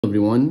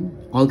Everyone,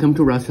 welcome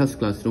to Rashel's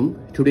classroom.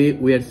 Today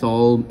we are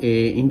solving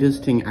a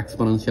interesting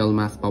exponential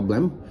math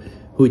problem,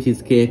 which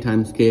is k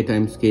times k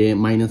times k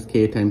minus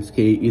k times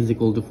k is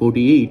equal to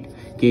 48.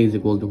 K is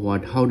equal to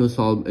what? How to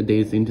solve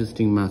this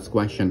interesting math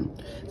question?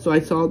 So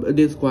I solved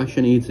this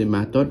question is a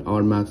method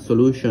or math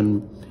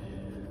solution.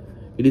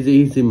 It is an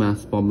easy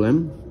math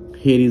problem.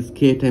 Here is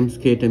k times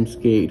k times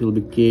k. It will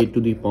be k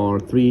to the power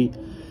 3.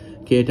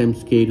 K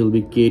times k, it will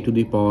be k to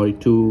the power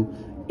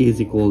 2 is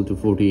equal to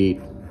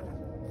 48.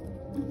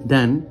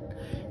 Then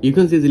you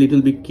can see it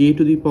will be k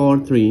to the power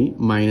 3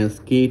 minus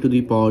k to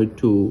the power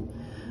 2.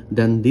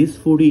 Then this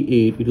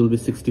 48, it will be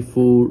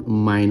 64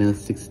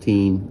 minus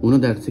 16. You know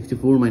that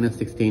 64 minus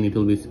 16, it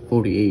will be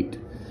 48.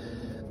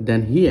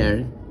 Then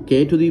here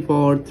k to the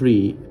power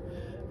 3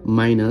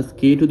 minus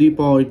k to the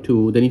power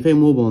 2. Then if I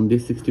move on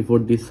this 64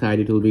 this side,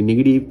 it will be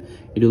negative,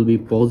 it will be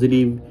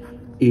positive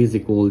is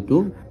equal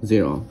to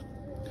 0.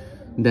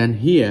 Then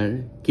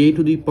here k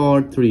to the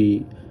power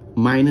 3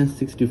 minus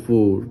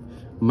 64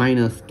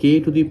 minus k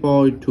to the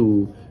power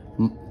 2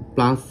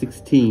 plus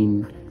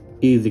 16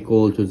 is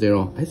equal to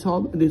 0. I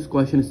solved this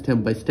question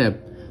step by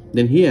step.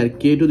 Then here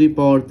k to the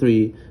power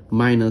 3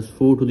 minus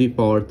 4 to the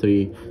power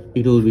 3,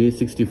 it will be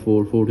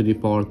 64, 4 to the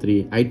power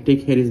 3. I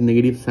take here is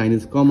negative sign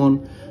is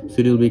common, so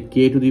it will be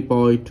k to the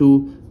power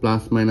 2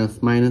 plus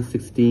minus minus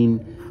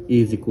 16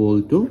 is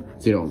equal to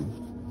 0.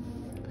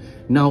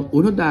 Now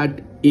you know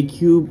that a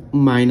cube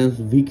minus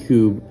b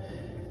cube,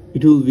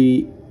 it will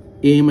be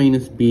a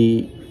minus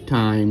b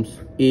times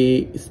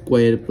a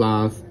square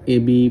plus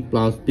ab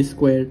plus b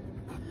square.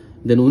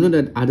 Then we know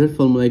that other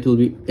formula, it will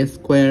be a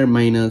square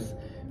minus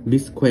b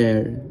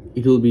square,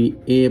 it will be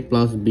a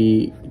plus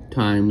b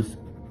times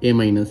a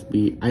minus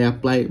b. I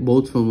apply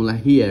both formula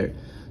here,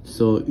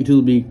 so it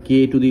will be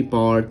k to the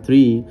power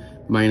 3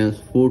 minus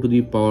 4 to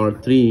the power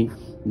 3.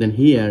 Then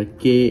here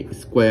k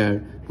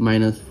square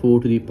minus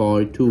 4 to the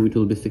power 2, it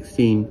will be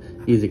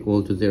 16 is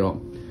equal to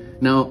 0.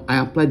 Now I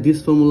apply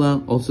this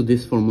formula, also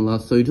this formula,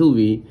 so it will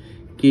be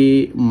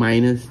k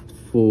minus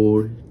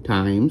 4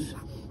 times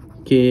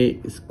k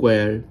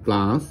square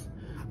plus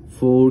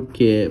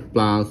 4k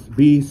plus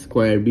b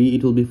square, b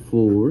it will be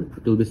 4,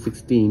 it will be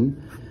 16,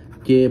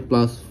 k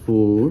plus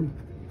 4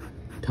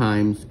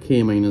 times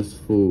k minus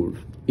 4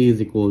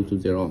 is equal to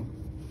 0.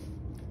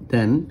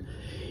 Then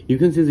you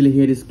can see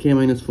here is k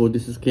minus 4,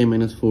 this is k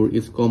minus 4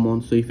 is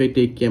common, so if I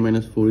take k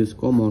minus 4 is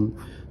common,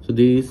 so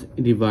this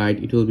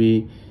divide, it will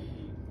be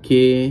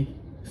k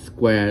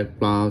square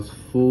plus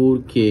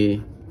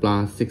 4k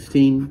plus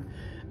 16,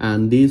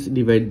 and this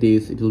divide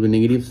this, it will be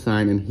negative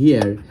sign, and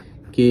here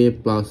k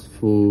plus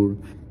 4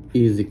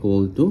 is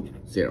equal to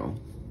 0.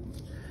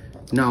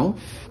 Now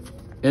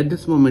at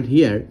this moment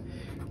here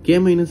k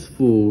minus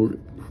 4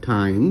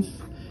 times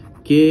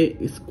k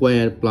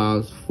square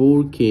plus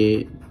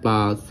 4k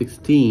plus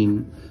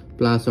 16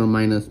 plus or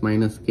minus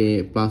minus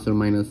k plus or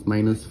minus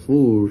minus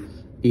 4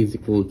 is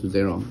equal to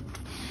 0.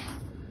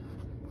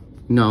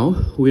 Now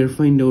we are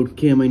find out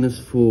k minus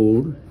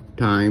 4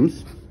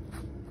 times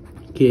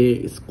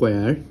k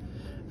square,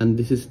 and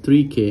this is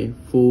 3k,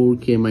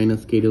 4k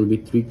minus k, it will be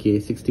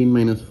 3k, 16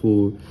 minus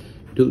 4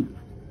 to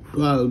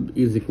 12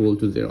 is equal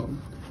to 0.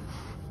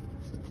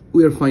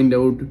 We are find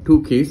out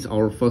two cases.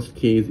 Our first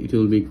case, it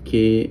will be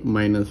k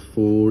minus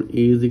 4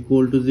 is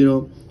equal to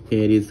 0.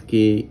 Here is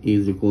k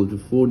is equal to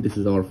 4. This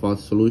is our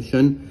first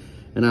solution.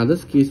 And other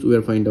case, we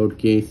are find out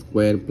k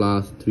square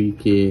plus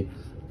 3k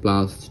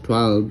plus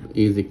 12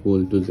 is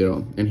equal to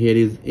 0. And here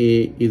is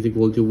a is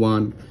equal to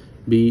 1,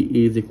 b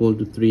is equal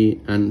to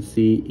 3, and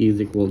c is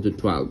equal to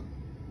 12.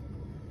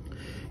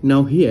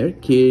 Now here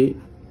k,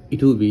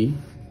 it will be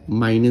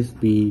minus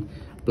b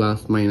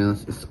plus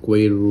minus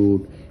square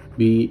root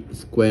b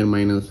square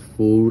minus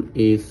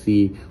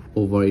 4ac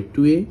over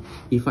 2a.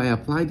 If I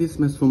apply this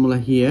math formula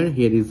here,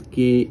 here is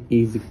k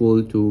is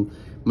equal to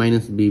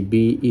minus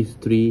b is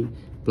 3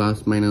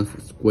 plus minus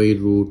square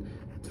root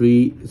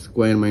 3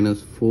 square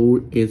minus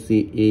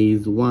 4ac, a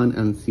is 1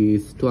 and c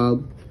is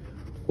 12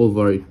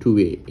 over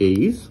 2a,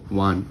 a is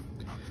 1.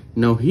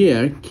 Now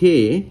here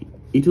k,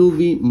 it will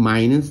be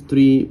minus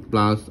 3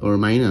 plus or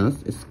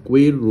minus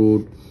square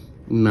root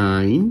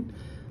 9,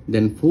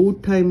 then 4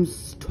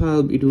 times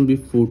 12, it will be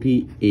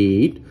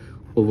 48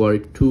 over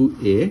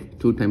 2a,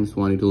 2 times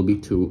 1, it will be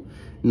 2.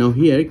 Now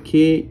here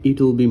k, it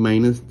will be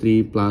minus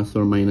 3 plus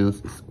or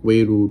minus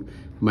square root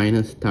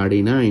minus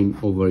 39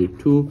 over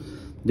 2.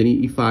 Then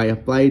if I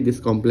apply this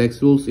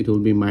complex rules, it will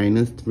be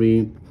minus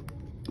 3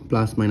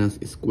 plus minus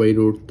square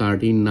root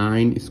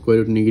 39 square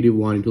root negative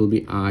 1, it will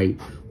be I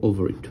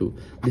over 2.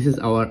 This is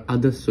our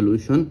other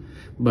solution,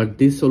 but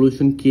this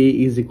solution k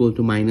is equal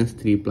to minus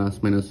 3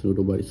 plus minus root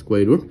over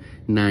square root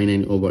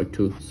 9 over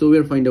 2. So we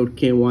will find out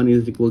k1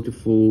 is equal to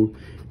 4,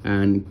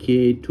 and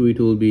k2 it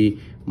will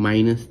be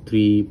minus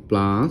 3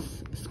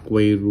 plus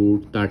square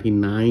root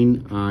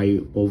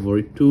 39i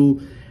over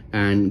 2,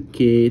 and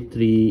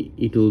k3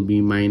 it will be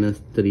minus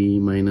 3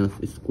 minus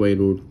square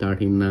root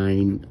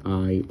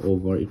 39i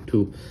over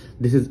 2.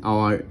 This is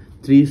our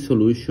 3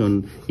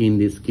 solution in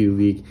this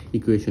cubic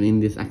equation, in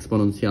this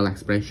exponential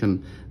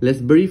expression. Let's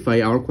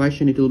verify our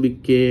question. It will be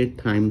k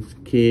times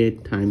k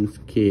times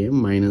k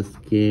minus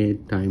k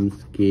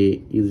times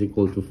k is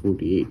equal to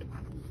 48.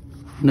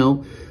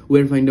 Now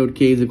we'll find out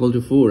k is equal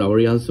to 4, our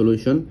real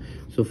solution.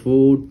 So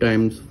 4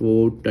 times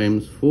 4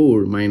 times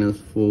 4 minus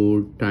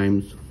 4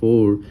 times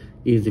 4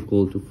 is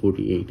equal to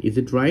 48. Is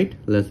it right?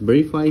 Let's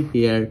verify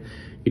here.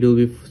 It will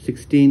be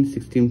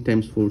 16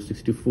 times 4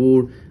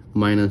 64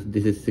 minus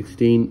this is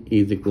 16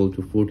 is equal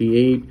to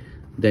 48.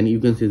 Then you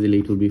can see easily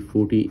it will be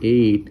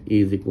 48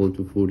 is equal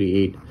to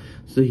 48.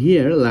 So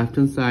here left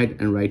hand side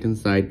and right hand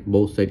side,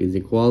 both side is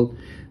equal.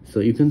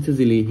 So you can see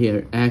easily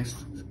here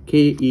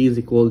k is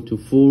equal to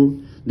 4.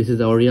 This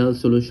is our real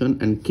solution,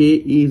 and k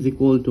is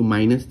equal to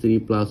minus 3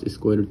 plus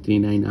square root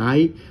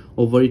 39i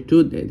over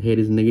 2. Here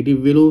is negative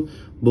value.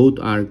 Both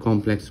are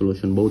complex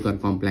solution, both are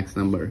complex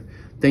number.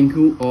 Thank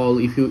you all.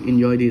 If you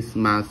enjoy this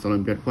maths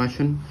Olympiad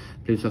question,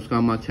 please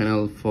subscribe my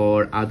channel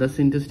for others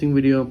interesting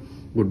video.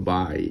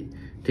 Goodbye,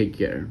 take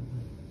care.